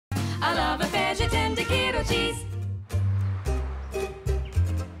I love a vegetan de Guilloteau cheese.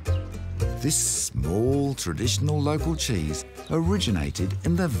 This small, traditional local cheese originated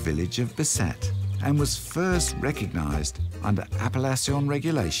in the village of Bessat and was first recognised under appellation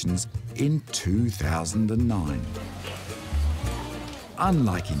regulations in 2009.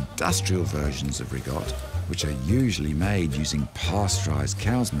 Unlike industrial versions of Rigotte, which are usually made using pasteurised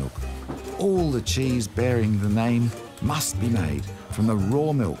cow's milk, all the cheese bearing the name must be made from the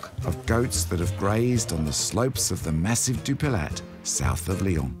raw milk of goats that have grazed on the slopes of the massive du Pilat, south of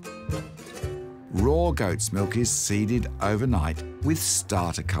Lyon. Raw goat's milk is seeded overnight with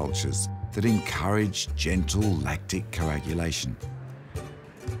starter cultures that encourage gentle lactic coagulation.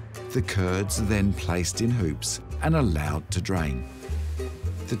 The curds are then placed in hoops and allowed to drain.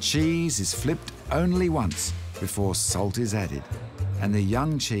 The cheese is flipped only once before salt is added, and the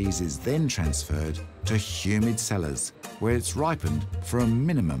young cheese is then transferred to humid cellars where it's ripened for a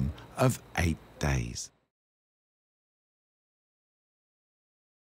minimum of 8 days.